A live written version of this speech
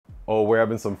Oh, we're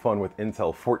having some fun with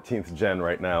Intel 14th gen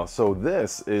right now. So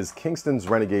this is Kingston's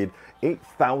Renegade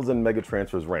 8000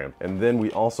 megatransfers RAM. And then we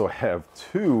also have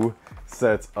two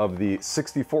sets of the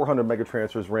 6400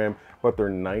 megatransfers RAM, but they're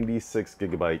 96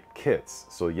 gigabyte kits.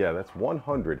 So yeah, that's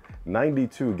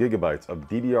 192 gigabytes of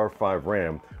DDR5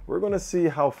 RAM. We're gonna see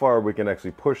how far we can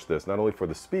actually push this, not only for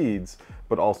the speeds,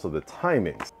 but also the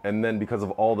timings. And then because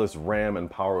of all this RAM and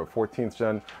power with 14th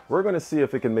gen, we're gonna see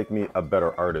if it can make me a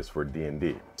better artist for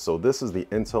D&D. So this is the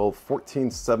Intel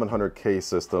 14700K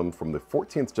system from the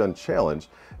 14th gen challenge,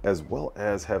 as well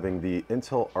as having the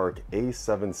Intel Arc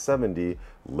A770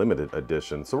 limited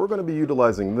edition. So we're gonna be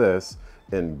utilizing this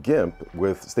in GIMP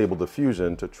with stable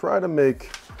diffusion to try to make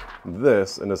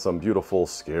this into some beautiful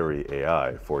scary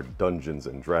AI for Dungeons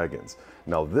and Dragons.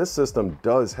 Now this system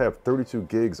does have 32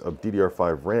 gigs of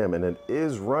DDR5 RAM, and it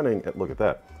is running at, look at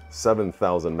that,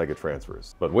 7,000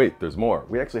 megatransfers. But wait, there's more.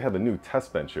 We actually have a new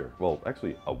test bench here. Well,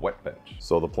 actually a wet bench.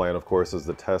 So the plan, of course, is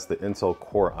to test the Intel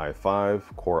Core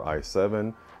i5, Core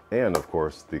i7, and of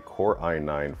course the Core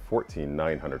i9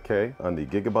 14900K on the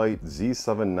Gigabyte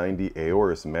Z790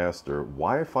 Aorus Master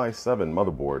Wi-Fi 7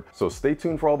 motherboard. So stay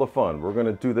tuned for all the fun. We're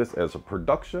gonna do this as a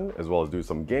production, as well as do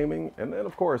some gaming, and then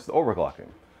of course the overclocking.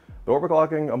 The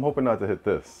overclocking, I'm hoping not to hit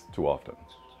this too often.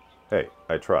 Hey,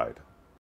 I tried.